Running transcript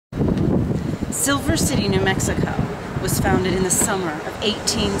Silver City, New Mexico was founded in the summer of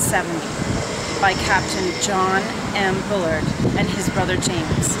 1870 by Captain John M. Bullard and his brother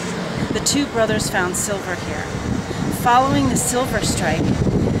James. The two brothers found silver here. Following the silver strike,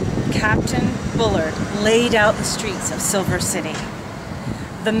 Captain Bullard laid out the streets of Silver City.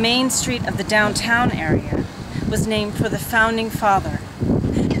 The main street of the downtown area was named for the founding father.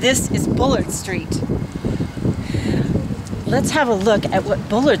 This is Bullard Street. Let's have a look at what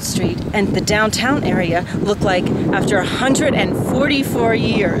Bullard Street and the downtown area look like after 144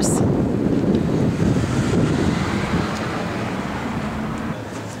 years.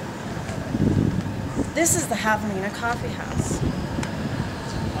 This is the Javelina Coffee House.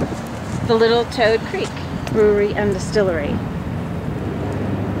 The Little Toad Creek Brewery and Distillery.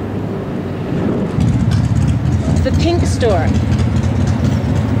 The Pink Store.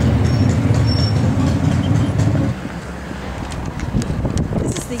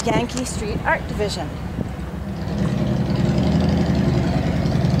 This is the Yankee Street Art Division.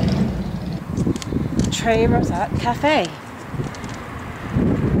 Trey Rosat Cafe.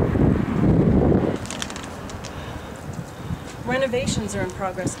 Renovations are in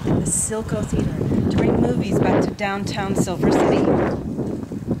progress at the Silco Theater to bring movies back to downtown Silver City.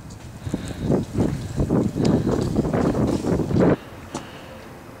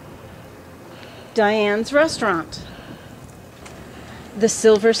 Diane's Restaurant. The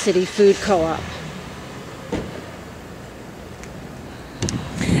Silver City Food Co-op.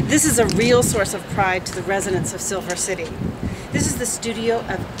 This is a real source of pride to the residents of Silver City. This is the studio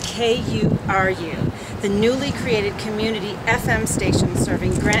of KURU, the newly created community FM station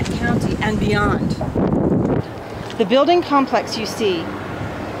serving Grant County and beyond. The building complex you see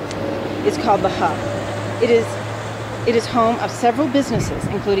is called the Hub. It is home of several businesses,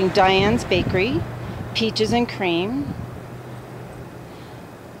 including Diane's Bakery, Peaches and Cream,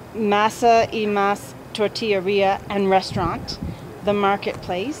 Masa y Mas Tortilleria and Restaurant, The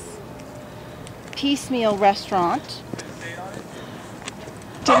Marketplace, Piecemeal Restaurant,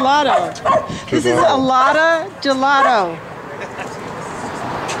 Gelato. This is Alada Gelato.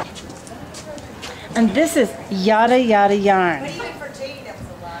 And this is Yada Yada Yarn.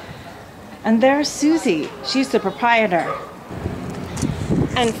 And there's Susie. She's the proprietor.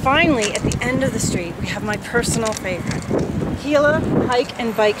 And finally, at the end of the street, we have my personal favorite, Gila Hike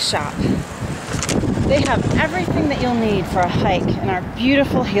and Bike Shop. They have everything that you'll need for a hike in our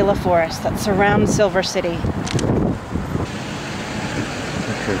beautiful Gila forest that surrounds Silver City.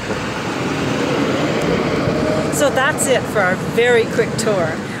 So that's it for our very quick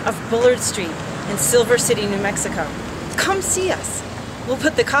tour of Bullard Street in Silver City, New Mexico. Come see us. We'll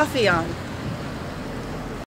put the coffee on.